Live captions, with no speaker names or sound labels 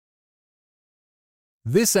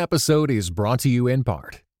This episode is brought to you in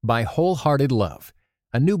part by Wholehearted Love,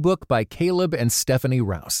 a new book by Caleb and Stephanie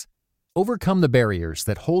Rouse. Overcome the barriers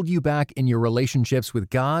that hold you back in your relationships with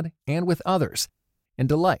God and with others, and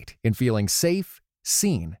delight in feeling safe,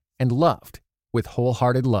 seen, and loved with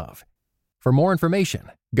Wholehearted Love. For more information,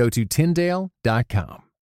 go to Tyndale.com.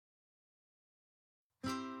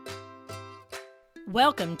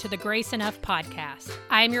 Welcome to the Grace Enough podcast.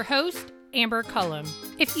 I am your host, Amber Cullum.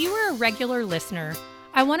 If you are a regular listener,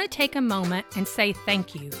 I want to take a moment and say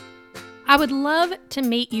thank you. I would love to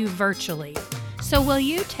meet you virtually, so will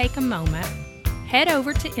you take a moment, head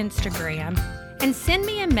over to Instagram, and send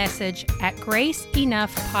me a message at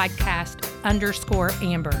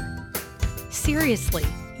GraceEnoughPodcast_Amber. Seriously,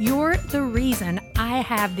 you're the reason I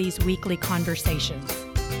have these weekly conversations.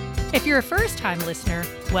 If you're a first-time listener,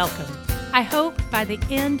 welcome. I hope by the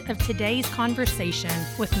end of today's conversation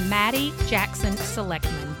with Maddie Jackson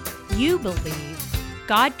Selectman, you believe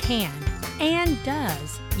God can and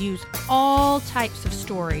does use all types of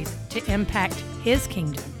stories to impact His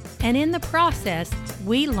kingdom. And in the process,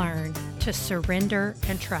 we learn to surrender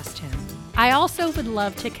and trust Him. I also would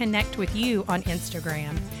love to connect with you on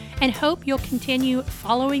Instagram and hope you'll continue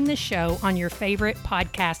following the show on your favorite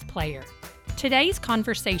podcast player. Today's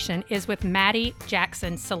conversation is with Maddie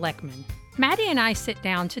Jackson Selectman. Maddie and I sit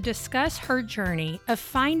down to discuss her journey of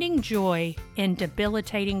finding joy in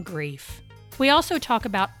debilitating grief. We also talk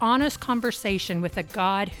about honest conversation with a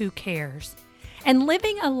God who cares and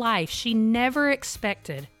living a life she never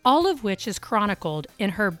expected, all of which is chronicled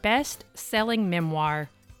in her best-selling memoir,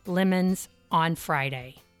 Lemons on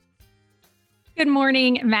Friday. Good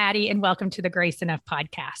morning, Maddie, and welcome to the Grace Enough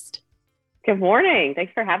podcast. Good morning.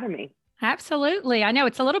 Thanks for having me. Absolutely. I know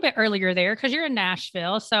it's a little bit earlier there because you're in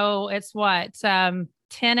Nashville. So it's 10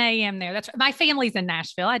 a.m. there. That's my family's in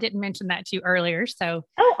Nashville. I didn't mention that to you earlier. So,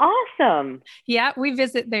 oh, awesome. Yeah, we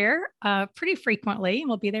visit there pretty frequently, and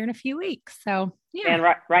we'll be there in a few weeks. So, yeah. And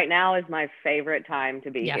right now is my favorite time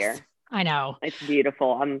to be here. I know. It's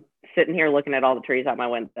beautiful. I'm sitting here looking at all the trees out my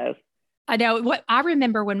windows. I know. What I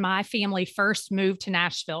remember when my family first moved to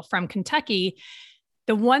Nashville from Kentucky,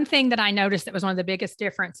 the one thing that I noticed that was one of the biggest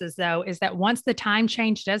differences, though, is that once the time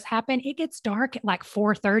change does happen, it gets dark at like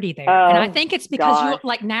 4:30 there. And I think it's because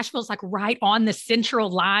Nashville's like right on the central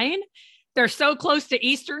line. They're so close to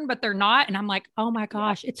Eastern, but they're not. And I'm like, oh my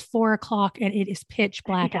gosh, it's 4:00 and it is pitch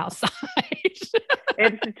black outside.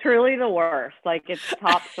 It's truly the worst. Like it's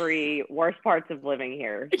top 3 worst parts of living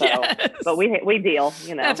here. So, yes. But we deal,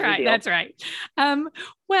 That's right. That's right.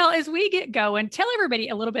 Well, as we get going, tell everybody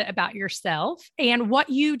a little bit about yourself and what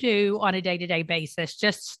you do on a day-to-day basis,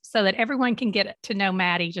 just so that everyone can get to know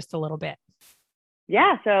Maddie just a little bit.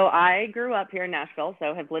 Yeah. So I grew up here in Nashville,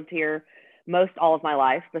 so have lived here most all of my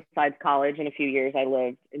life, besides college. In a few years, I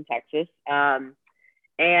lived in Texas.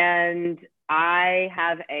 And I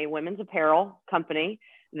have a women's apparel company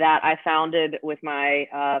that I founded with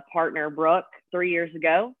my partner, Brooke, 3 years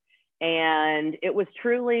ago. And it was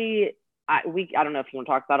truly, I don't know if you want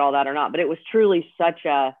to talk about all that or not, but it was truly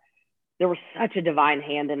there was such a divine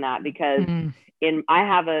hand in that because I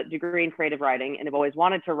have a degree in creative writing and have always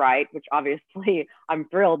wanted to write, which obviously I'm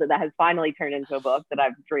thrilled that has finally turned into a book that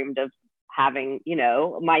I've dreamed of having,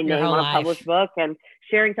 my name on a published book and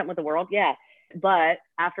sharing something with the world. Yeah. But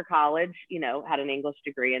after college, had an English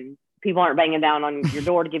degree and people aren't banging down on your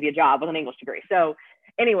door to give you a job with an English degree. So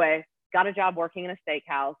anyway, got a job working in a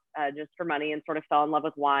steakhouse just for money and sort of fell in love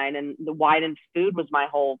with wine. And the wine and food was my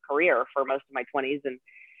whole career for most of my 20s, and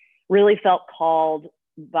really felt called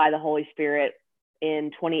by the Holy Spirit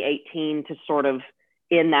in 2018 to sort of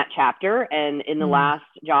end that chapter. And in the last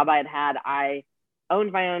job I had, I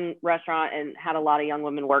owned my own restaurant and had a lot of young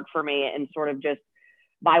women work for me, and sort of just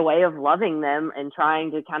by way of loving them and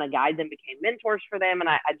trying to kind of guide them, became mentors for them. And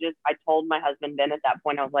I told my husband, Ben, at that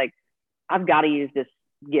point, I was like, I've got to use this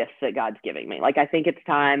gift that God's giving me. Like, I think it's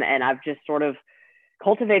time. And I've just sort of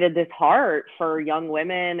cultivated this heart for young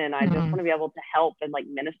women. And I just want to be able to help and like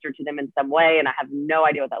minister to them in some way. And I have no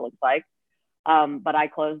idea what that looks like. But I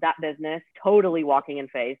closed that business totally walking in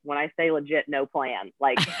faith. When I say legit, no plan,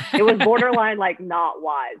 like it was borderline, like not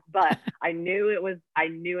wise, but I knew in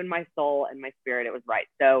my soul and my spirit, it was right.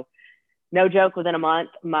 So no joke, within a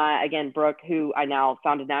month, Brooke, who I now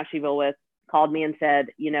founded Nashville with, called me and said,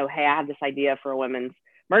 hey, I have this idea for a women's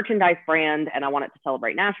merchandise brand, and I want it to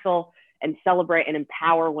celebrate Nashville and celebrate and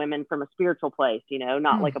empower women from a spiritual place,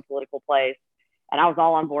 not like a political place. And I was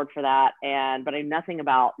all on board for that. But I knew nothing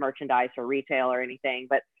about merchandise or retail or anything,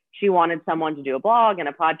 but she wanted someone to do a blog and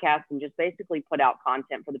a podcast and just basically put out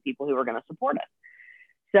content for the people who were going to support us.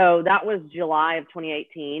 So that was July of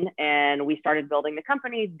 2018. And we started building the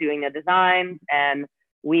company, doing the designs, and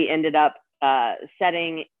we ended up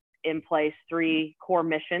setting in place 3 core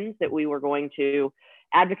missions that we were going to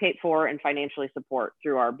advocate for and financially support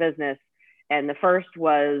through our business. And the first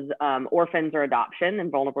was orphans or adoption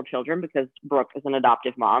and vulnerable children, because Brooke is an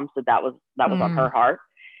adoptive mom. So that was on her heart.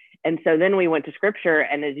 And so then we went to scripture.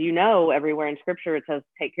 And as you know, everywhere in scripture, it says,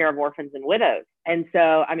 take care of orphans and widows. And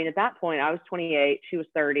so, I mean, at that point, I was 28, she was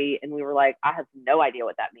 30. And we were like, I have no idea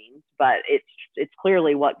what that means, but it's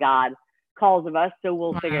clearly what God calls of us. So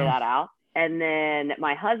we'll figure that out. And then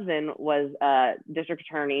my husband was a district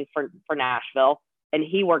attorney for Nashville. And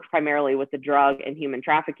he works primarily with the drug and human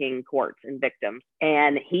trafficking courts and victims.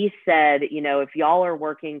 And he said, you know, if y'all are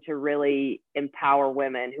working to really empower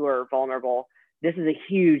women who are vulnerable, this is a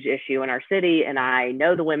huge issue in our city. And I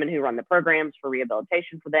know the women who run the programs for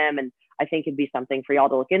rehabilitation for them. And I think it'd be something for y'all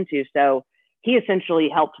to look into. So he essentially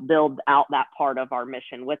helped build out that part of our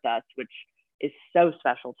mission with us, which is so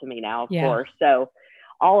special to me now, of course. So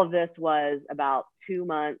all of this was about 2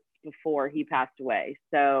 months before he passed away.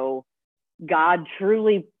 So God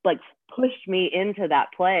truly pushed me into that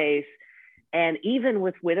place. And even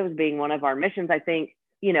with widows being one of our missions, I think,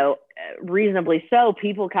 you know, reasonably so,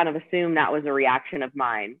 people kind of assume that was a reaction of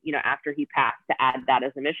mine, you know, after he passed, to add that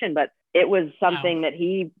as a mission. But it was something that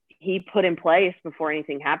he put in place before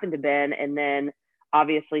anything happened to Ben. And then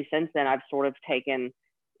obviously since then, I've sort of taken,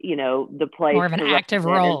 you know, the place more of an active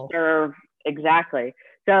role. Serve. Exactly.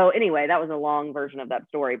 So anyway, that was a long version of that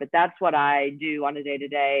story, but that's what I do on a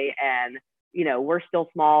day-to-day. And, you know, we're still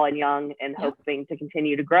small and young and hoping to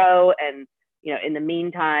continue to grow. And, you know, in the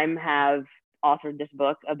meantime, have authored this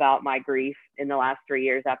book about my grief in the last 3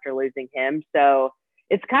 years after losing him. So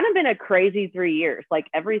it's kind of been a crazy 3 years. Like,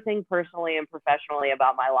 everything personally and professionally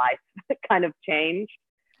about my life kind of changed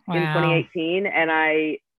in 2018. And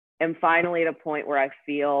I am finally at a point where I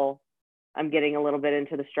feel I'm getting a little bit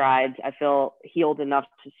into the strides. I feel healed enough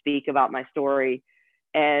to speak about my story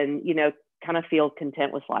and, you know, kind of feel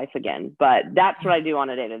content with life again. But that's what I do on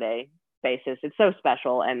a day-to-day basis. It's so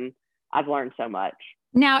special, and I've learned so much.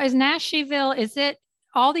 Now, is Nashville, is it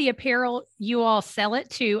all the apparel, you all sell it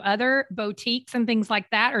to other boutiques and things like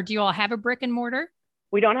that? Or do you all have a brick and mortar?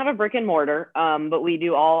 We don't have a brick and mortar, but we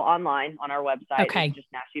do all online on our website. Okay. It's just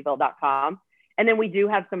nashville.com. And then we do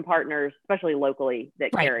have some partners, especially locally,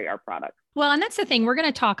 that carry our products. Well, and that's the thing. We're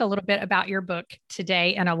going to talk a little bit about your book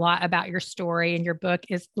today and a lot about your story. And your book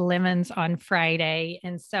is Lemons on Friday.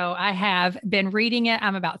 And so I have been reading it.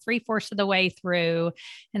 I'm about 3/4 of the way through.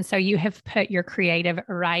 And so you have put your creative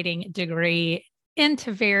writing degree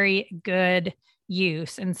into very good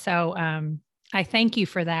use. And so I thank you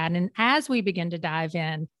for that. And as we begin to dive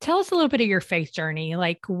in, tell us a little bit of your faith journey.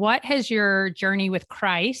 Like, what has your journey with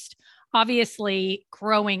Christ, obviously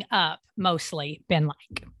growing up, mostly been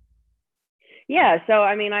like? Yeah. So,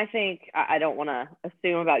 I mean, I think, I don't want to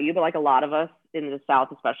assume about you, but like a lot of us in the South,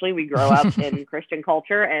 especially, we grow up in Christian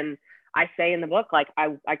culture. And I say in the book, like,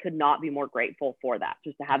 I could not be more grateful for that,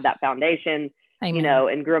 just to have that foundation, Amen. You know,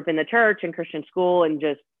 and grew up in the church and Christian school, and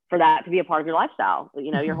just for that to be a part of your lifestyle,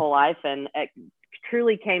 you know, your whole life. And it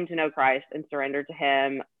truly came to know Christ and surrendered to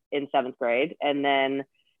him in 7th grade. And then,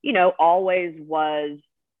 you know, always was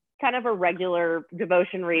kind of a regular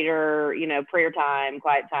devotion reader, you know, prayer time,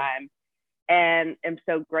 quiet time. And I'm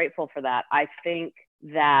so grateful for that. I think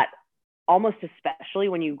that almost especially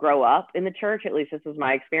when you grow up in the church, at least this was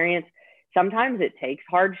my experience, sometimes it takes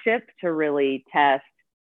hardship to really test,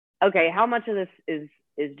 okay, how much of this is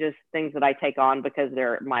just things that I take on because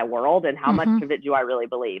they're my world, and how much of it do I really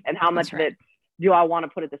believe? And how much of it do I want to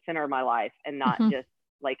put at the center of my life and not just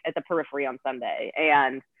like at the periphery on Sunday?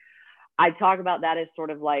 And I talk about that as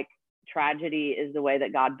sort of like tragedy is the way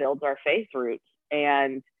that God builds our faith roots.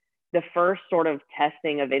 And the first sort of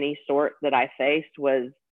testing of any sort that I faced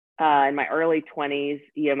was in my early 20s.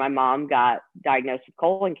 You know, my mom got diagnosed with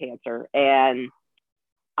colon cancer. And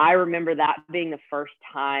I remember that being the first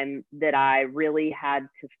time that I really had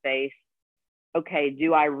to face, okay,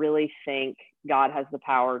 do I really think God has the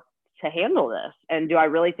power to handle this? And do I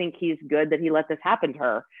really think he's good that he let this happen to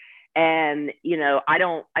her? And, you know,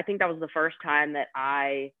 I think that was the first time that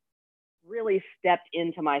I really stepped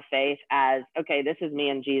into my faith as, okay, this is me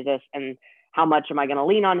and Jesus, and how much am I going to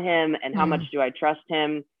lean on him, and how much do I trust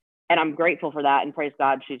him? And I'm grateful for that. And praise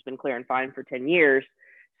God, she's been clear and fine for 10 years.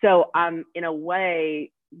 So I'm in a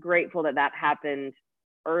way grateful that that happened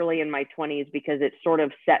early in my 20s, because it sort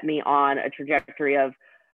of set me on a trajectory of,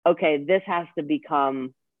 okay, this has to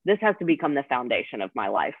become the foundation of my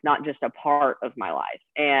life, not just a part of my life.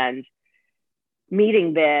 And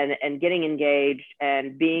meeting Ben and getting engaged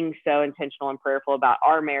and being so intentional and prayerful about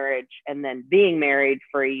our marriage, and then being married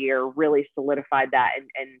for a year really solidified that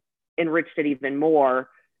and enriched it even more,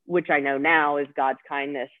 which I know now is God's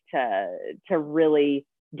kindness to really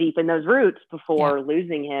deepen those roots before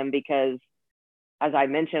losing him. Because as I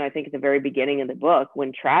mentioned, I think at the very beginning of the book,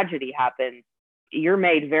 when tragedy happens, you're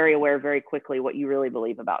made very aware very quickly what you really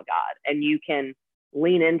believe about God, and you can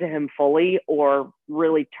lean into him fully or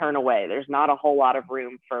really turn away. There's not a whole lot of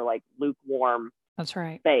room for like lukewarm That's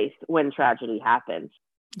right. faith when tragedy happens.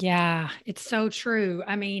 Yeah, it's so true.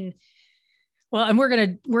 I mean, well, and we're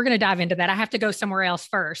gonna dive into that. I have to go somewhere else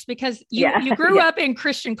first, because you grew up in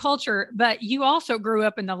Christian culture, but you also grew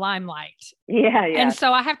up in the limelight. Yeah. And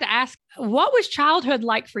so I have to ask, what was childhood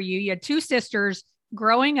like for you? You had two sisters.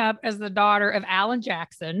 Growing up as the daughter of Alan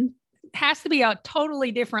Jackson has to be a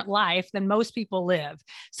totally different life than most people live.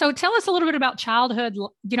 So tell us a little bit about childhood,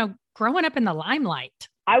 growing up in the limelight.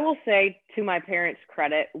 I will say, to my parents'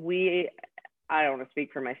 credit, I don't want to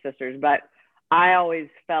speak for my sisters, but I always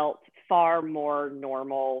felt far more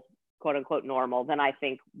normal, quote unquote normal, than I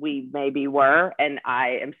think we maybe were. And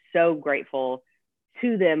I am so grateful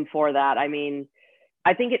to them for that. I mean,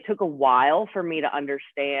 I think it took a while for me to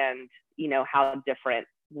understand, how different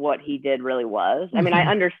what he did really was. I mean, I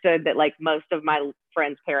understood that like most of my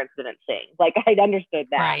friends' parents didn't sing. Like I'd understood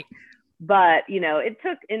that. Right. But, it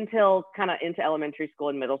took until kind of into elementary school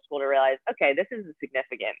and middle school to realize, okay, this is a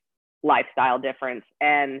significant lifestyle difference.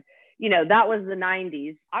 And, that was the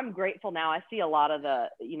 90s. I'm grateful now. I see a lot of the,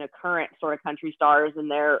 current sort of country stars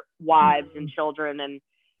and their wives and children. And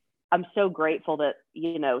I'm so grateful that,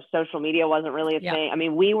 social media wasn't really a thing. I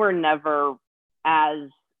mean, we were never as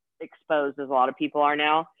exposed as a lot of people are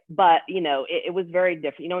now, but, it was very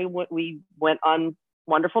different. We went on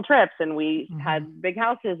wonderful trips, and we had big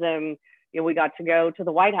houses, and, we got to go to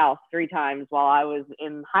the White House 3 times while I was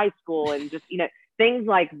in high school, and just, things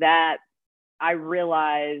like that. I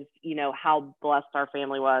realized, how blessed our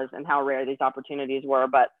family was and how rare these opportunities were.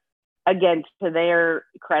 But again, to their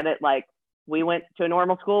credit, like we went to a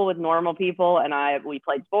normal school with normal people, and we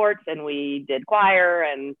played sports and we did choir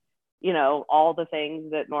and, all the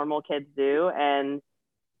things that normal kids do. And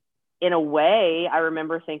in a way, I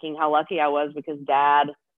remember thinking how lucky I was, because Dad,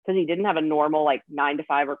 because he didn't have a normal like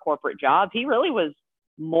 9-to-5 or corporate job, he really was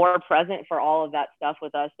more present for all of that stuff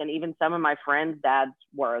with us than even some of my friends' dads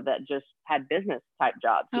were that just had business type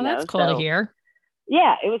jobs. Oh, that's cool to hear.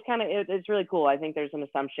 Yeah, it was it's really cool. I think there's an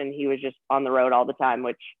assumption he was just on the road all the time,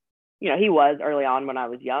 which, he was early on when I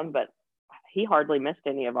was young, but he hardly missed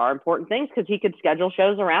any of our important things because he could schedule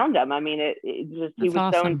shows around him. I mean, he was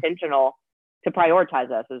awesome. So intentional to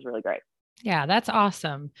prioritize us. It was really great. Yeah, that's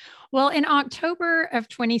awesome. Well, in October of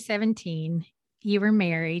 2017, you were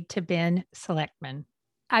married to Ben Selectman.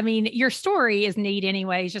 I mean, your story is neat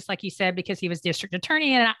anyways, just like you said, because he was district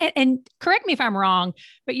attorney. And correct me if I'm wrong,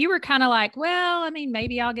 but you were kind of like, well, I mean,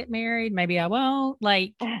 maybe I'll get married, maybe I won't.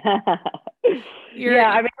 Like, yeah,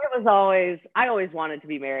 I mean, I always wanted to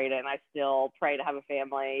be married, and I still pray to have a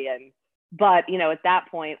family. But, at that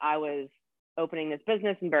point, I was opening this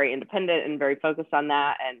business and very independent and very focused on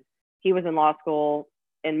that. And he was in law school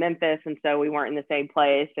in Memphis, and so we weren't in the same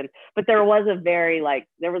place. But there was a very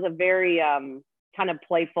kind of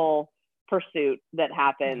playful pursuit that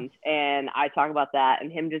happened. And I talk about that,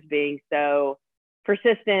 and him just being so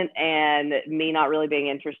persistent and me not really being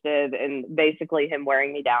interested, and basically him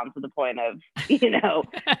wearing me down to the point of,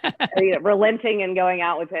 relenting and going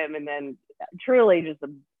out with him, and then truly just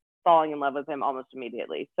falling in love with him almost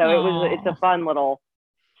immediately. So it's a fun little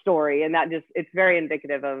story, and it's very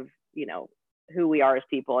indicative of, who we are as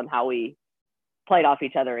people and how we played off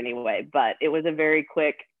each other anyway. But it was a very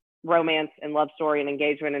quick romance and love story and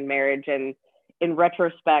engagement and marriage. And in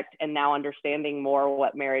retrospect, and now understanding more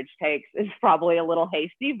what marriage takes, is probably a little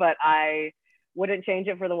hasty, but I wouldn't change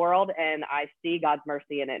it for the world. And I see God's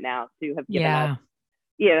mercy in it now to have given us,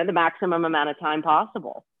 the maximum amount of time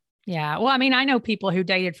possible. Yeah. Well, I mean, I know people who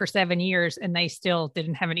dated for 7 years and they still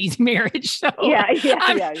didn't have an easy marriage. So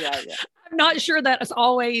I'm not sure that's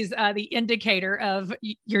always the indicator of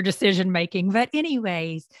your decision making. But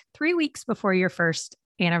anyways, 3 weeks before your first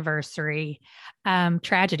anniversary,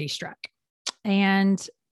 tragedy struck. And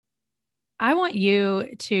I want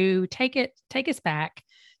you to take us back,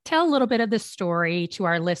 tell a little bit of the story to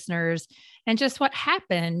our listeners and just what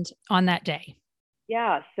happened on that day.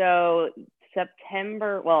 Yeah. So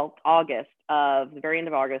August of the very end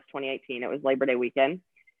of August, 2018, it was Labor Day weekend.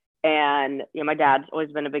 And, my dad's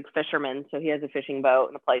always been a big fisherman. So he has a fishing boat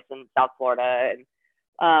and a place in South Florida.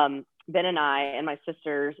 And Ben and I and my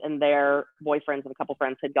sisters and their boyfriends and a couple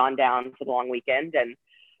friends had gone down for the long weekend. And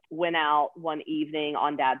went out one evening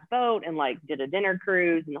on Dad's boat and like did a dinner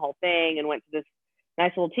cruise and the whole thing, and went to this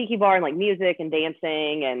nice little tiki bar and like music and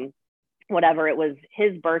dancing and whatever. It was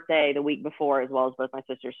his birthday the week before, as well as both my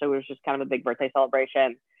sisters. So it was just kind of a big birthday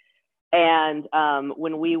celebration. And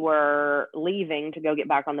when we were leaving to go get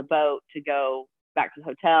back on the boat to go back to the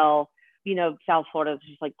hotel, you know, South Florida was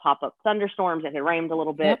just like pop-up thunderstorms. It had rained a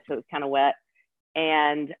little bit, so it was kind of wet.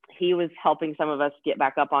 And he was helping some of us get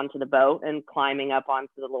back up onto the boat and climbing up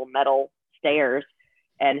onto the little metal stairs.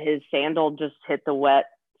 And his sandal just hit the wet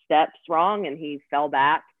steps wrong, and he fell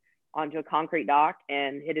back onto a concrete dock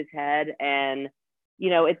and hit his head. And, you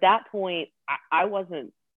know, at that point, I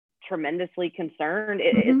wasn't tremendously concerned.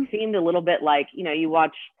 It seemed a little bit like, you know, you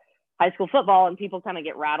watch high school football and people kind of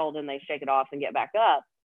get rattled and they shake it off and get back up.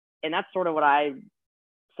 And that's sort of what I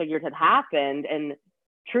figured had happened. And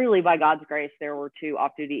truly, by God's grace, there were 2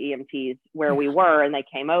 off-duty EMTs where we were, and they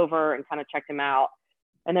came over and kind of checked him out.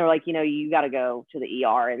 And they were like, you know, you got to go to the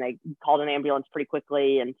ER. And they called an ambulance pretty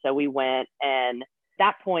quickly. And so we went. And at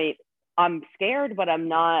that point, I'm scared, but I'm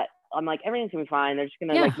not. I'm like, everything's going to be fine. They're just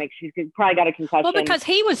going to like make sure he's probably got a concussion. Well, because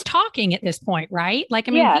he was talking at this point, right? Like,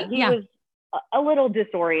 I mean, he was a little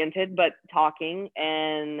disoriented, but talking.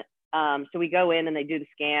 And so we go in and they do the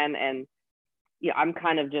scan. And yeah, I'm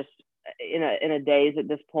kind of just in a daze at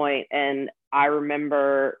this point. And I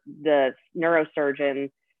remember the neurosurgeon,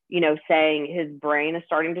 you know, saying his brain is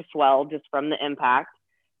starting to swell just from the impact.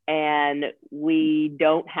 And we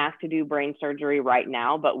don't have to do brain surgery right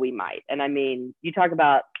now, but we might. And I mean, you talk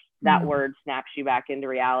about that word snaps you back into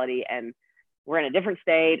reality, and we're in a different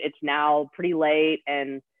state. It's now pretty late.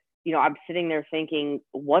 And, you know, I'm sitting there thinking,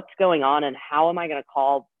 what's going on, and how am I going to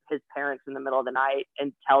call his parents in the middle of the night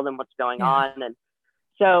and tell them what's going on? And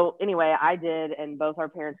so anyway, I did, and both our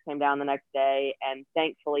parents came down the next day. And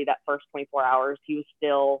thankfully that first 24 hours, he was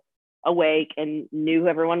still awake and knew who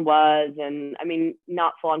everyone was. And I mean,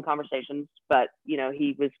 not full on conversations, but, you know,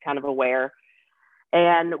 he was kind of aware.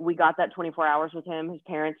 And we got that 24 hours with him. His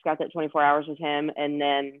parents got that 24 hours with him. And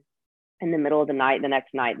then in the middle of the night, the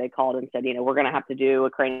next night, they called and said, you know, we're going to have to do a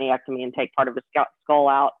craniectomy and take part of his skull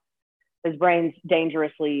out. His brain's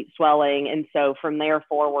dangerously swelling. And so from there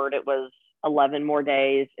forward, it was 11 more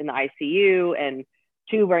days in the ICU and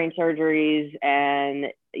 2 brain surgeries and,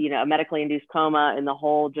 you know, a medically induced coma, and the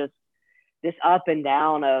whole just this up and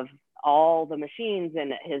down of all the machines,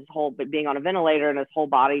 and his whole being on a ventilator and his whole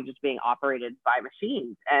body just being operated by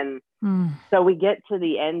machines. And so we get to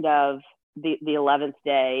the end of the 11th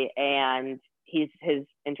day, and his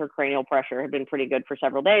intracranial pressure had been pretty good for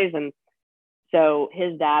several days. And so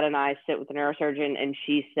his dad and I sit with the neurosurgeon, and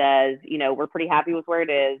she says, you know, we're pretty happy with where it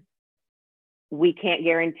is. We can't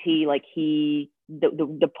guarantee like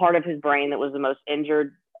the part of his brain that was the most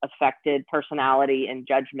injured affected personality and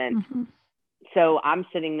judgment. So I'm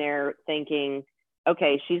sitting there thinking,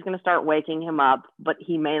 okay, she's going to start waking him up, but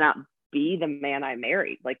he may not be the man I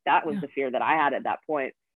married. Like that was the fear that I had at that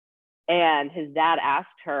point. And his dad asked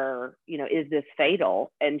her, you know, is this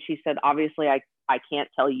fatal? And she said, obviously I can't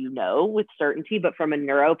tell you no with certainty, but from a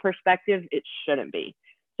neuro perspective, it shouldn't be.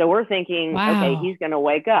 So we're thinking, okay, he's going to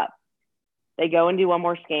wake up. They go and do one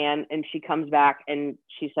more scan, and she comes back and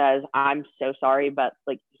she says, I'm so sorry, but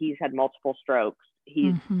like he's had multiple strokes.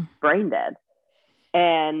 He's brain dead.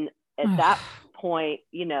 And at that point,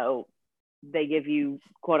 you know, they give you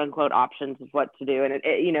quote unquote options of what to do. And,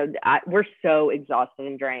 you know, we're so exhausted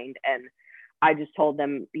and drained. And I just told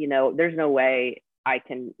them, you know, there's no way I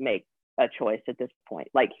can make a choice at this point.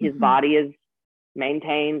 Like his body is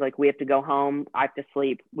maintained. Like we have to go home. I have to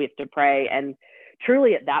sleep. We have to pray. And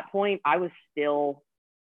truly at that point, I was still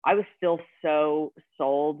so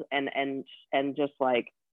sold and just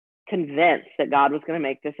like convinced that God was going to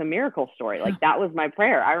make this a miracle story. Like that was my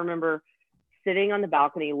prayer. I remember sitting on the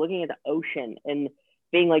balcony, looking at the ocean and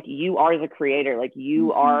being like, you are the creator. Like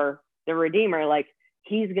you are the redeemer. Like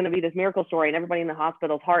he's going to be this miracle story, and everybody in the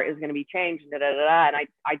hospital's heart is going to be changed. And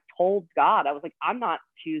I told God, I was like, I'm not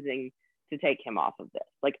choosing to take him off of this.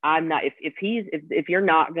 Like I'm not, if you're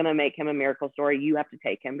not going to make him a miracle story, you have to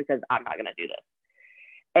take him, because I'm not going to do this.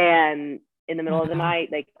 And in the middle of the night,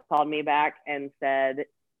 they called me back and said,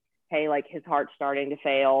 hey, like his heart's starting to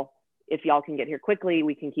fail. If y'all can get here quickly,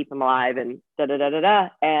 we can keep him alive, and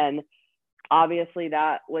And obviously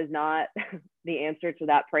that was not the answer to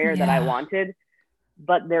that prayer that I wanted.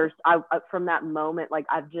 But from that moment, like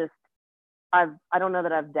I don't know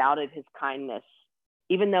that I've doubted his kindness,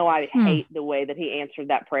 even though I hate the way that he answered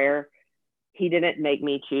that prayer. He didn't make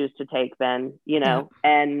me choose to take Ben, you know,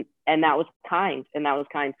 and that was kind,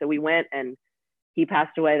 So we went, and he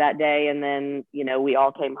passed away that day. And then, you know, we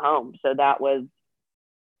all came home. So that was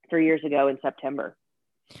 3 years ago in September.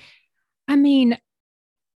 I mean,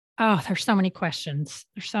 oh, there's so many questions.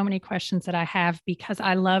 There's so many questions that I have because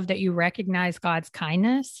I love that you recognize God's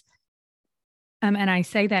kindness. And I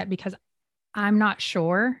say that because I'm not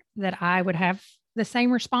sure that I would have the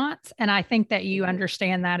same response. And I think that you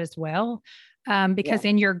understand that as well. Because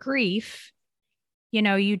in your grief,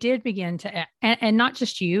 you did begin to, and not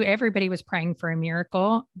just you, everybody was praying for a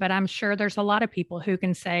miracle, but I'm sure there's a lot of people who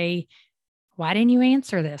can say, why didn't you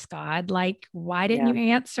answer this, God? Like, why didn't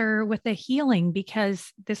you answer with a healing?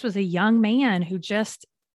 Because this was a young man who just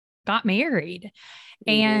got married.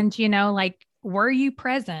 And, like, were you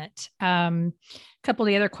present? A couple of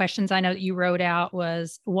the other questions I know that you wrote out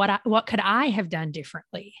was what could I have done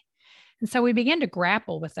differently? And so we began to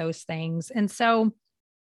grapple with those things. And so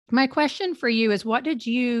my question for you is, what did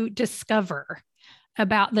you discover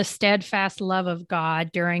about the steadfast love of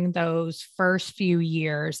God during those first few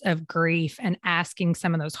years of grief and asking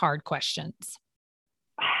some of those hard questions?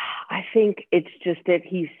 I think it's just that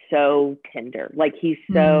he's so tender. Like, he's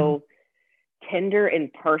so tender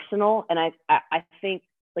and personal. And I think,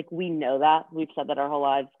 like, we know that. We've said that our whole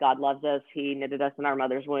lives. God loves us. He knitted us in our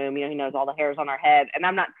mother's womb. He knows all the hairs on our head. And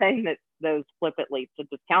I'm not saying that those flippantly to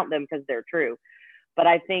discount them, because they're true. But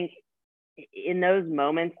I think in those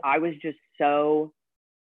moments, I was just so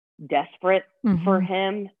desperate for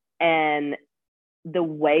him. And the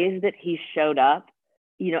ways that he showed up,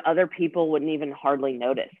 other people wouldn't even hardly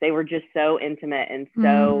notice. They were just so intimate and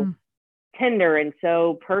so tender and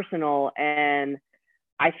so personal. And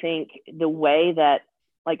I think the way that,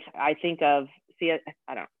 like, I think of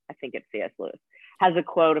I think it's C.S. Lewis has a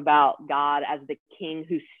quote about God as the king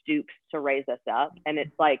who stoops to raise us up. And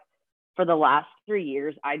it's like, for the last 3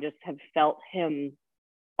 years, I just have felt him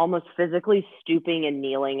almost physically stooping and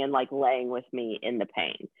kneeling and, like, laying with me in the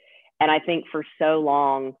pain. And I think for so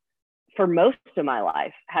long, for most of my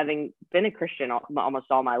life, having been a Christian almost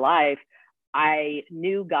all my life, I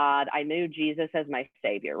knew God, I knew Jesus as my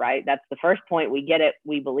savior, right? That's the first point. We get it.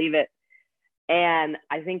 We believe it. And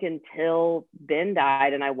I think until Ben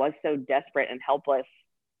died and I was so desperate and helpless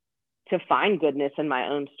to find goodness in my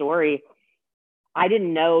own story, I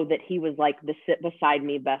didn't know that he was like the sit beside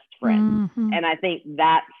me best friend. And I think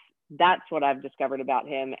that's what I've discovered about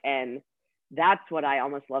him. And that's what I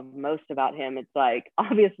almost love most about him. It's like,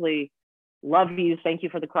 obviously, love you. Thank you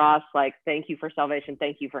for the cross. Like, thank you for salvation.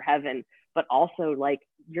 Thank you for heaven. But also, like,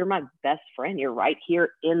 you're my best friend. You're right here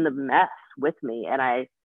in the mess with me. And I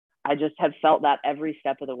just have felt that every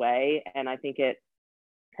step of the way. And I think it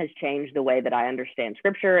has changed the way that I understand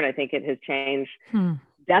scripture. And I think it has changed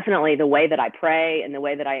definitely the way that I pray and the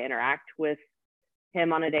way that I interact with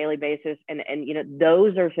him on a daily basis. And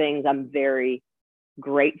those are things I'm very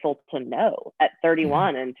grateful to know at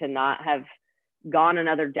 31 and to not have gone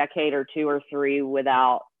another decade or 2 or 3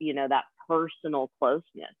 without, that personal closeness.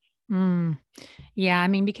 Yeah. I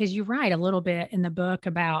mean, because you write a little bit in the book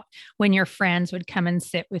about when your friends would come and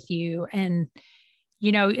sit with you, and,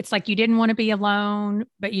 it's like you didn't want to be alone,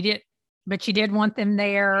 but you did want them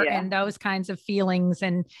there, and those kinds of feelings.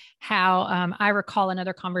 And how I recall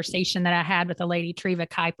another conversation that I had with a lady, Treva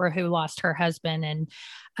Kuiper, who lost her husband.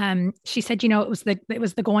 And she said, it was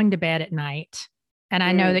the going to bed at night. And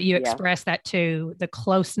I know that you express that too, the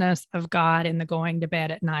closeness of God in the going to bed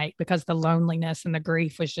at night, because the loneliness and the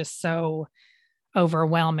grief was just so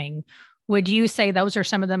overwhelming. Would you say those are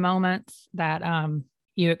some of the moments that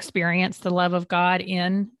you experienced the love of God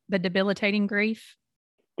in the debilitating grief?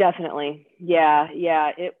 Definitely. Yeah.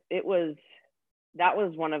 That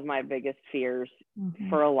was one of my biggest fears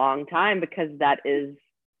for a long time, because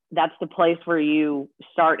that's the place where you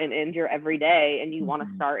start and end your everyday, and you want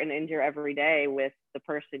to start and end your everyday with the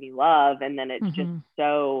person you love. And then it's just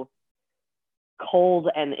so cold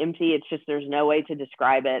and empty. It's just, there's no way to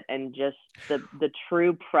describe it. And just the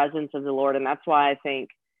true presence of the Lord. And that's why I think,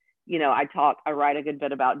 I write a good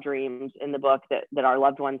bit about dreams in the book that our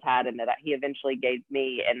loved ones had and that he eventually gave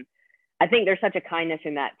me. And I think there's such a kindness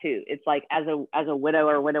in that too. It's like, as a widow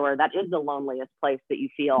or widower, that is the loneliest place that you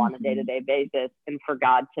feel on a day-to-day basis. And for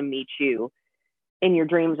God to meet you in your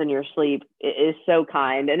dreams and your sleep is so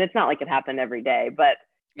kind. And it's not like it happened every day, but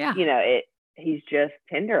he's just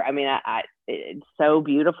tender. I mean, it's so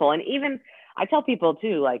beautiful. And even I tell people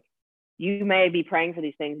too, like, you may be praying for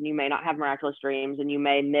these things and you may not have miraculous dreams, and you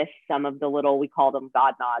may miss some of the little, we call them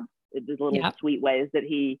God nods, the little sweet ways that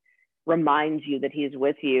he reminds you that he's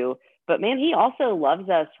with you. But man, he also loves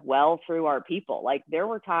us well through our people. Like, there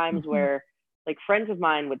were times where, like, friends of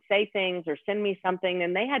mine would say things or send me something,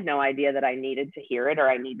 and they had no idea that I needed to hear it or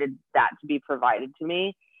I needed that to be provided to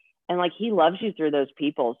me. And like, he loves you through those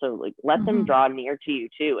people. So like, let them draw near to you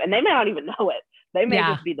too. And they may not even know it. They may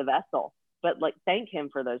just be the vessel. but like thank him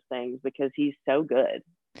for those things because he's so good.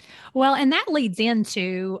 Well, and that leads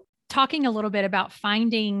into talking a little bit about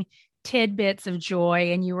finding tidbits of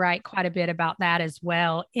joy. And you write quite a bit about that as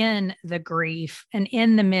well in the grief and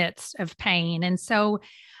in the midst of pain. And so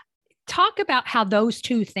talk about how those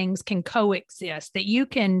two things can coexist, that you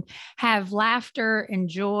can have laughter and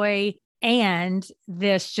joy and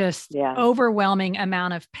this just overwhelming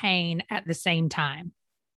amount of pain at the same time.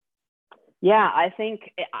 Yeah, I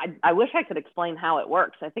think I wish I could explain how it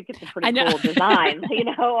works. I think it's a pretty cool design,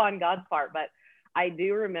 on God's part. But I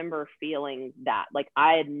do remember feeling that, like,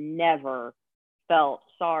 I had never felt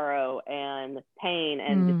sorrow and pain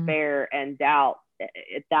and despair and doubt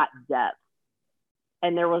at that depth.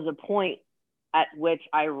 And there was a point at which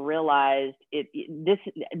I realized this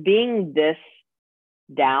being this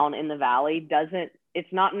down in the valley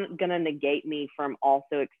it's not going to negate me from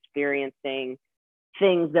also experiencing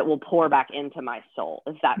things that will pour back into my soul,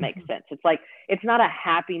 if that makes sense. It's like, it's not a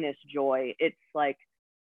happiness joy. It's like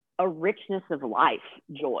a richness of life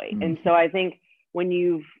joy. And so I think when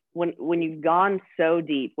you've gone so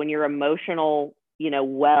deep, when your emotional,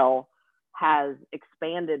 well has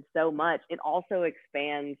expanded so much, it also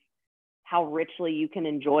expands how richly you can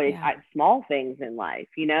enjoy small things in life,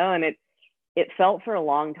 and it felt for a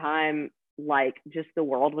long time like just the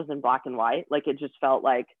world was in black and white. Like it just felt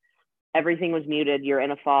like everything was muted. You're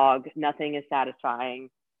in a fog. Nothing is satisfying.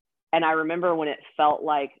 And I remember when it felt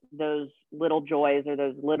like those little joys or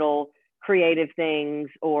those little creative things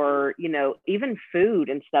or, even food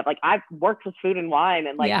and stuff. Like I've worked with food and wine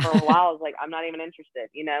and for a while I was like, I'm not even interested,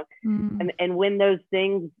 and when those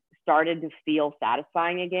things started to feel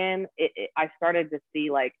satisfying again, I started to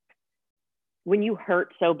see like, when you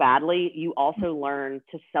hurt so badly, you also learn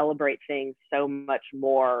to celebrate things so much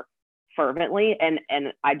more fervently. And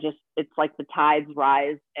it's like the tides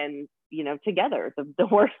rise and, together, the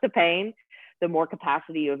worse the pain, the more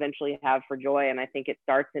capacity you eventually have for joy. And I think it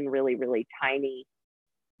starts in really, really tiny,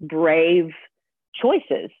 brave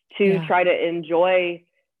choices to try to enjoy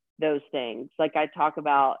those things. Like I talk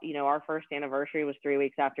about, our first anniversary was 3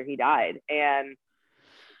 weeks after he died. And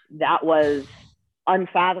that was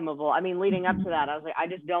unfathomable. I mean, leading up to that, I was like, I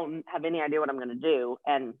just don't have any idea what I'm going to do.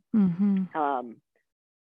 And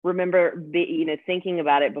remember, thinking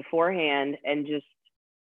about it beforehand and just,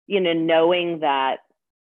 knowing that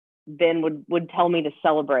Ben would tell me to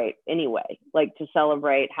celebrate anyway, like to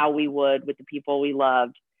celebrate how we would with the people we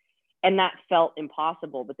loved. And that felt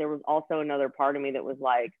impossible. But there was also another part of me that was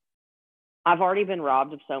like, I've already been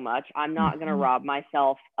robbed of so much. I'm not going to rob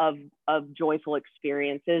myself of joyful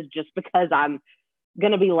experiences just because I'm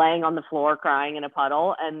going to be laying on the floor crying in a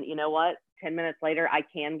puddle. And you know what? 10 minutes later, I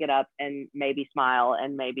can get up and maybe smile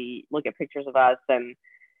and maybe look at pictures of us. And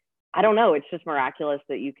I don't know. It's just miraculous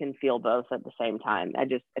that you can feel both at the same time. I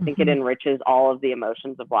think it enriches all of the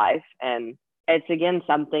emotions of life. And it's, again,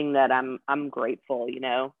 something that I'm grateful,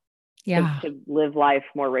 to live life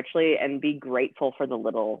more richly and be grateful for the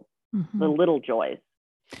little joys.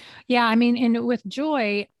 Yeah. I mean, and with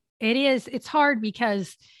joy, it's hard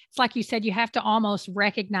because it's like you said, you have to almost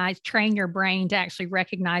train your brain to actually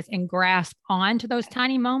recognize and grasp onto those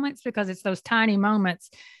tiny moments, because it's those tiny moments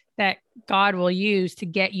that God will use to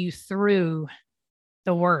get you through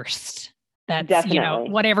the worst. That's, definitely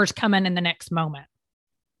whatever's coming in the next moment.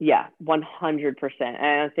 Yeah, 100%.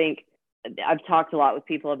 And I think I've talked a lot with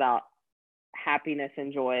people about happiness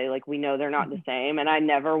and joy. Like, we know they're not the same. And I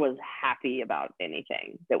never was happy about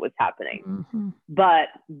anything that was happening. But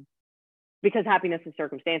because happiness is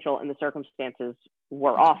circumstantial and the circumstances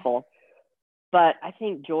were awful. But I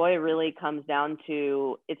think joy really comes down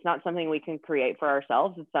to, it's not something we can create for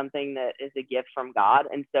ourselves. It's something that is a gift from God.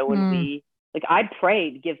 And so when I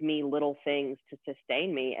prayed, give me little things to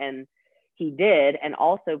sustain me. And he did. And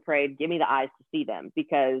also prayed, give me the eyes to see them.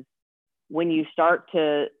 Because when you start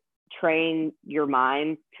to train your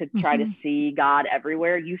mind to try to see God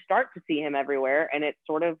everywhere, you start to see him everywhere. And it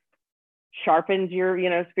sort of sharpens your,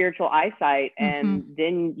 spiritual eyesight. And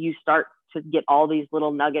then you start to get all these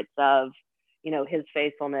little nuggets of, his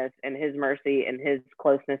faithfulness and his mercy and his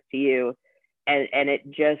closeness to you. And it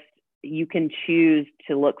just, you can choose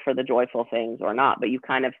to look for the joyful things or not, but you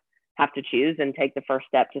kind of have to choose and take the first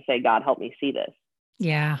step to say, God, help me see this.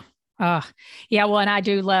 Yeah. Yeah. Well, and I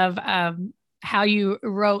do love, how you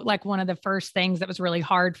wrote, like, one of the first things that was really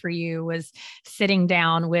hard for you was sitting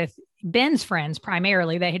down with Ben's friends.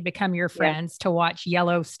 Primarily, they had become your friends to watch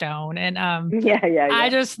Yellowstone. And I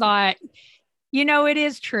just thought, it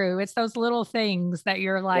is true. It's those little things that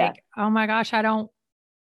you're like, oh my gosh, I don't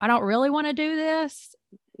really want to do this.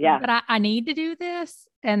 Yeah. But I need to do this.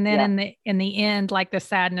 And then in the end, like, the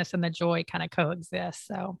sadness and the joy kind of coexist.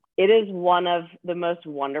 So it is one of the most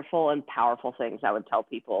wonderful and powerful things I would tell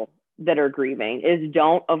people that are grieving is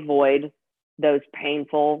don't avoid those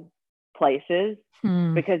painful places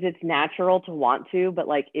because it's natural to want to, but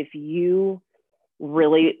like if you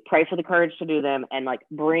really pray for the courage to do them and like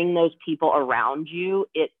bring those people around you,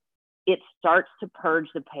 it starts to purge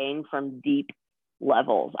the pain from deep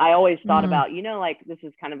levels. I always thought about, you know, like this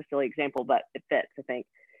is kind of a silly example, but it fits, I think.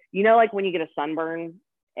 You know, like when you get a sunburn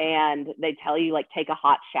and they tell you like take a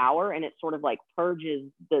hot shower and it sort of like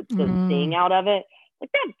purges the sting out of it.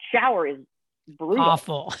 Like that shower is brutal.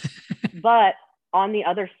 Awful. But on the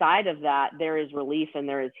other side of that, there is relief and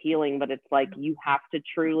there is healing, but it's like you have to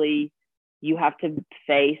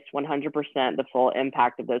face 100% the full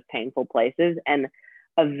impact of those painful places. And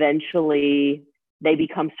eventually they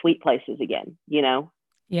become sweet places again, you know?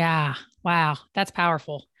 Yeah. Wow. That's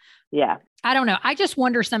powerful. Yeah. I don't know. I just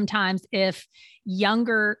wonder sometimes if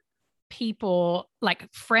younger people,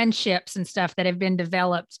 like friendships and stuff that have been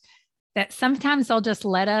developed, that sometimes they'll just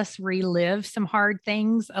let us relive some hard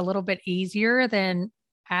things a little bit easier than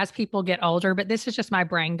as people get older. But this is just my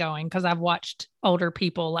brain going because I've watched older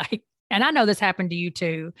people like, and I know this happened to you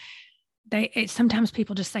too. Sometimes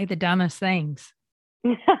people just say the dumbest things.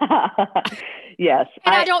 Yes.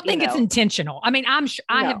 And I don't think it's intentional. I mean, I'm sure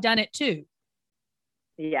I have done it too.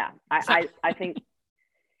 Yeah. I think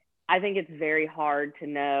it's very hard to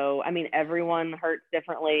know. I mean, everyone hurts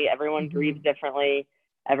differently. Everyone grieves differently.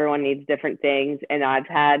 Everyone needs different things. And I've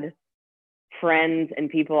had friends and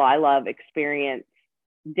people I love experience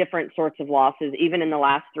different sorts of losses, even in the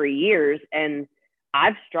last 3 years. And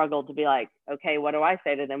I've struggled to be like, okay, what do I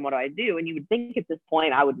say to them? What do I do? And you would think at this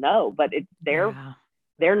point I would know, but it's their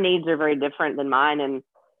needs are very different than mine. And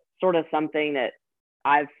sort of something that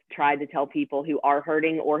I've tried to tell people who are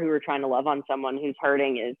hurting or who are trying to love on someone who's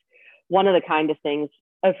hurting is one of the kindest things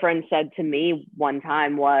a friend said to me one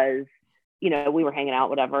time was, you know, we were hanging out,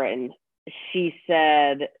 whatever. And she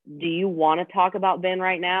said, do you want to talk about Ben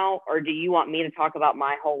right now? Or do you want me to talk about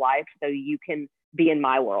my whole life so you can be in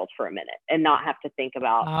my world for a minute and not have to think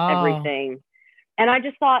about everything? And I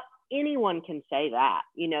just thought anyone can say that,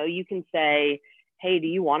 you know, you can say, hey, do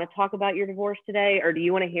you want to talk about your divorce today? Or do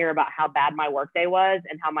you want to hear about how bad my workday was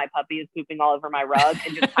and how my puppy is pooping all over my rug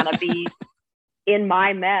and just kind of be in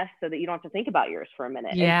my mess so that you don't have to think about yours for a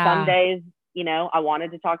minute. Yeah. And some days, you know, I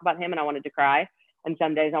wanted to talk about him and I wanted to cry. And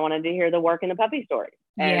some days I wanted to hear the work and the puppy story.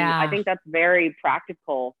 And I think that's very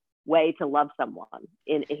practical way to love someone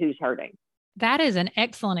who's hurting. That is an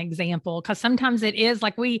excellent example because sometimes it is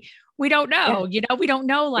like we don't know, you know, we don't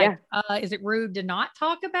know, like, is it rude to not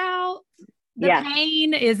talk about the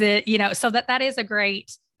pain? Is it, you know, so that is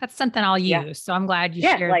that's something I'll use. So I'm glad you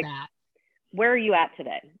shared like, that. Where are you at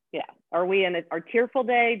today? Yeah. Are we in our tearful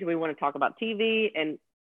day? Do we want to talk about TV? And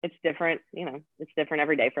it's different, you know, it's different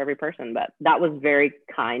every day for every person, but that was very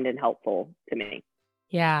kind and helpful to me.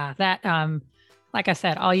 Yeah. That, like I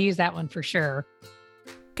said, I'll use that one for sure.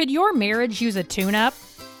 Could your marriage use a tune-up?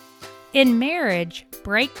 In marriage,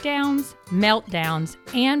 breakdowns, meltdowns,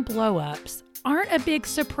 and blow-ups aren't a big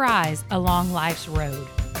surprise along life's road.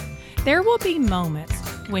 There will be moments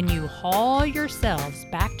when you haul yourselves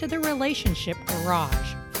back to the relationship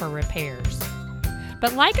garage for repairs.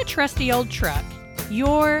 But like a trusty old truck,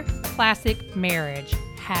 your classic marriage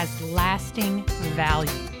has lasting value.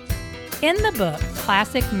 In the book,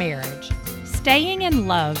 Classic Marriage, Staying in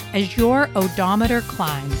Love as Your Odometer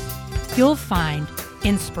Climbs, you'll find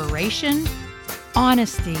inspiration,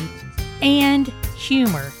 honesty, and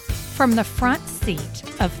humor from the front seat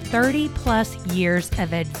of 30 plus years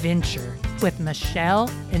of adventure with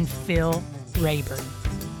Michelle and Phil Rayburn.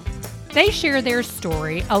 They share their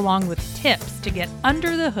story along with tips to get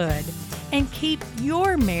under the hood and keep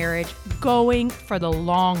your marriage going for the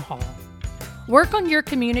long haul. Work on your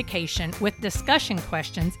communication with discussion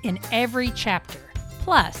questions in every chapter.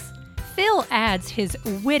 Plus, Phil adds his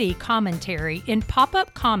witty commentary in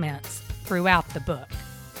pop-up comments throughout the book.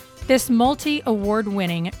 This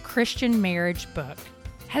multi-award-winning Christian marriage book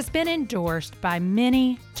has been endorsed by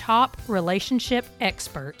many top relationship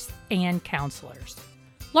experts and counselors.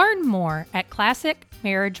 Learn more at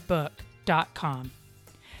classicmarriagebook.com.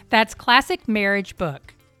 That's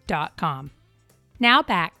classicmarriagebook.com. Now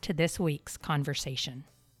back to this week's conversation.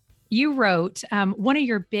 You wrote, one of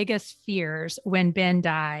your biggest fears when Ben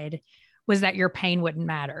died was that your pain wouldn't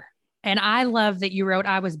matter. And I love that you wrote,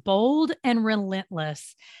 I was bold and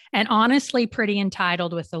relentless and honestly pretty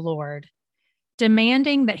entitled with the Lord,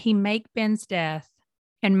 demanding that he make Ben's death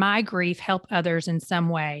and my grief help others in some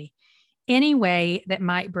way, any way that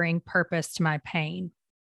might bring purpose to my pain.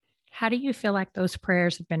 How do you feel like those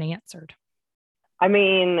prayers have been answered? I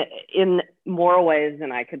mean, in more ways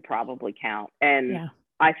than I could probably count. And Yeah.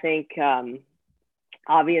 I think,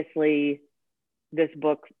 obviously, this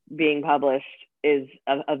book being published is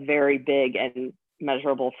a very big and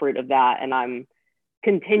measurable fruit of that. And I'm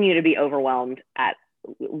continue to be overwhelmed at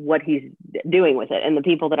what he's doing with it and the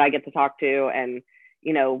people that I get to talk to. And,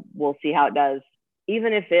 we'll see how it does.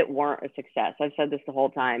 Even if it weren't a success, I've said this the whole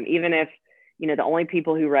time, even if, the only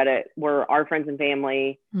people who read it were our friends and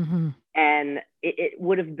family. Mm-hmm. And it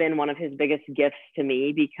would have been one of his biggest gifts to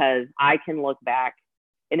me, because I can look back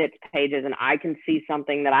in its pages and I can see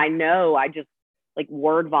something that I know I just like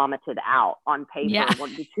word vomited out on paper. Yeah.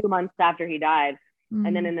 2 months after he died. Mm-hmm.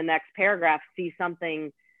 And then in the next paragraph, see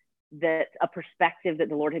something that a perspective that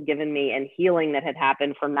the Lord had given me and healing that had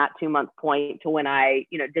happened from that 2 month point to when I,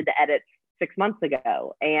 did the edits 6 months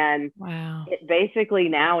ago. And wow. It basically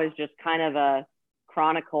now is just kind of a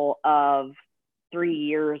chronicle of 3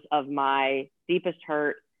 years of my deepest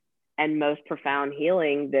hurt and most profound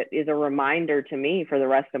healing that is a reminder to me for the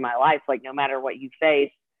rest of my life. Like, no matter what you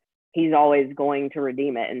face, he's always going to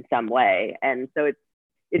redeem it in some way. And so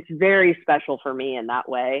it's very special for me in that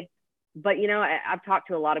way. But, I've talked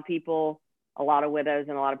to a lot of people, a lot of widows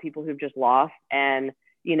and a lot of people who've just lost. And,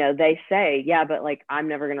 they say, yeah, but like, I'm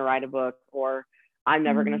never going to write a book, or I'm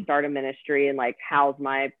never going to start a ministry. And like, how's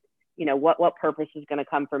my, what purpose is going to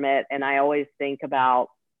come from it? And I always think about,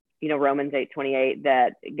 Romans 8:28,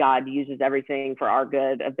 that God uses everything for our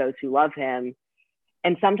good of those who love him.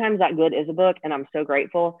 And sometimes that good is a book, and I'm so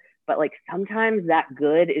grateful. But like, sometimes that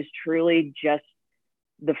good is truly just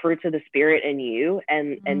the fruits of the Spirit in you,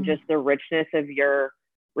 and just the richness of your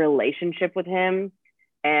relationship with him.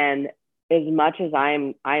 And as much as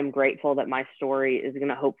I am grateful that my story is going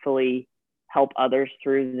to hopefully help others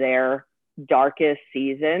through their darkest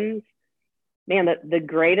seasons, man, the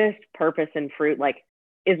greatest purpose and fruit, like,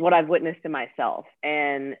 is what I've witnessed in myself,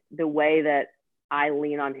 and the way that I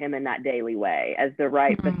lean on him in that daily way, as the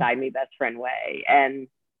right beside me best friend way. And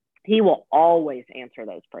he will always answer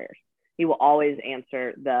those prayers. He will always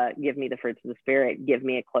answer the give me the fruits of the Spirit, give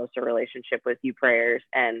me a closer relationship with you prayers.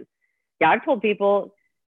 And yeah, I've told people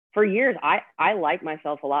for years, I like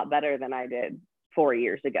myself a lot better than I did 4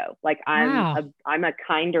 years ago. Like, I'm a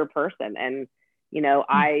kinder person, and,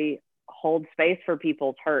 I hold space for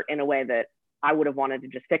people's hurt in a way that I would have wanted to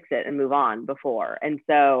just fix it and move on before. And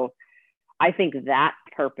so I think that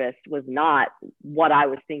purpose was not what I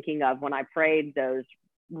was thinking of when I prayed those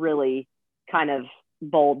really kind of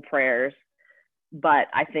bold prayers. But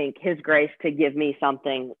I think his grace to give me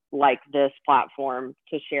something like this platform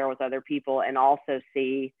to share with other people, and also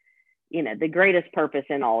see, the greatest purpose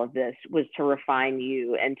in all of this was to refine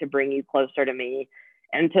you and to bring you closer to me,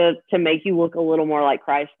 and to make you look a little more like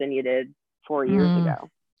Christ than you did 4 years ago.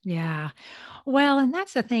 Yeah. Well, and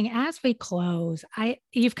that's the thing, as we close,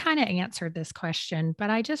 you've kind of answered this question, but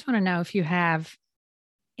I just want to know if you have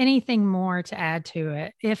anything more to add to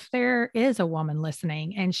it. If there is a woman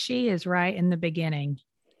listening and she is right in the beginning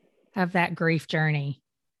of that grief journey,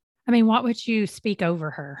 I mean, what would you speak over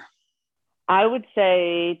her? I would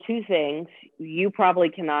say 2 things. You probably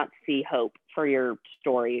cannot see hope for your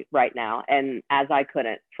story right now, and as I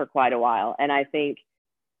couldn't for quite a while. And I think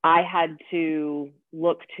I had to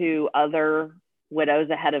look to other widows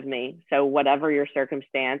ahead of me. So whatever your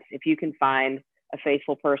circumstance, if you can find a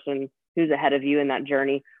faithful person who's ahead of you in that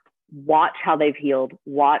journey, watch how they've healed,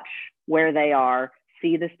 watch where they are,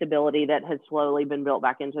 see the stability that has slowly been built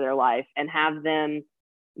back into their life, and have them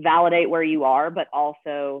validate where you are, but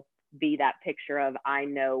also be that picture of, I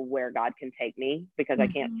know where God can take me, because I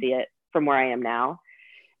can't see it from where I am now.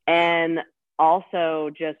 And also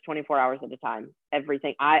just 24 hours at a time,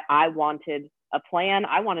 everything. I wanted a plan.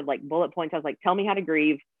 I wanted like bullet points. I was like, tell me how to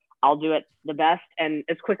grieve. I'll do it the best and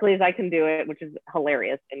as quickly as I can do it, which is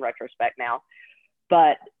hilarious in retrospect now.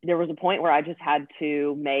 But there was a point where I just had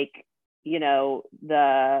to make, the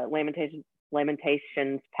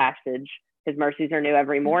Lamentations passage, his mercies are new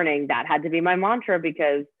every morning. That had to be my mantra,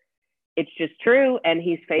 because it's just true, and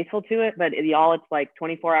he's faithful to it. But y'all, it's like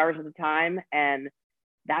 24 hours at a time, and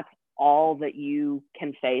that's all that you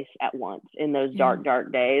can face at once in those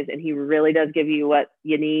dark days. And he really does give you what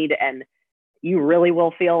you need, and you really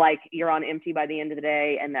will feel like you're on empty by the end of the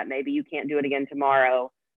day, and that maybe you can't do it again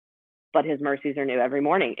tomorrow, but his mercies are new every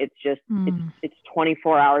morning. It's just, it's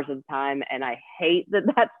 24 hours at a time. And I hate that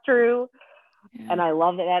that's true. Yeah. And I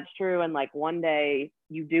love that that's true. And like, one day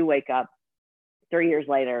you do wake up 3 years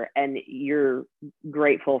later and you're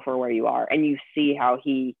grateful for where you are, and you see how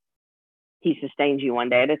he sustains you one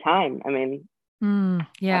day at a time. I mean,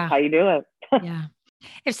 that's how you do it. Yeah.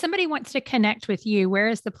 If somebody wants to connect with you, where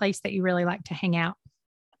is the place that you really like to hang out?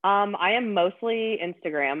 I am mostly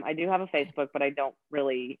Instagram. I do have a Facebook, but I'm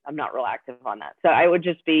not real active on that. So I would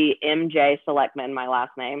just be MJ Selectman, my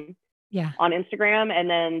last name, on Instagram. And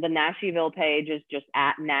then the Nashville page is just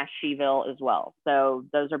at Nashville as well. So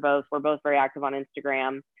we're both very active on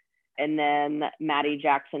Instagram. And then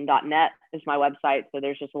MaddieJackson.net is my website. So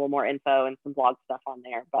there's just a little more info and some blog stuff on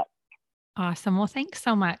there. But awesome. Well, thanks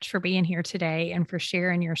so much for being here today and for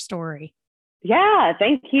sharing your story. Yeah,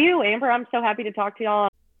 thank you, Amber. I'm so happy to talk to y'all.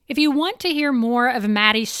 If you want to hear more of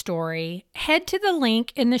Maddie's story, head to the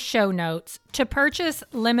link in the show notes to purchase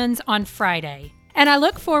Lemons on Friday. And I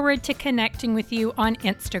look forward to connecting with you on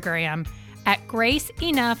Instagram at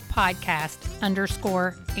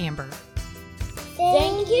GraceEnoughPodcast_Amber.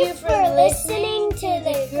 Thank you for listening to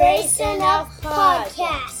the Grace Enough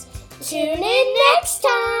Podcast. Tune in next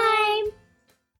time.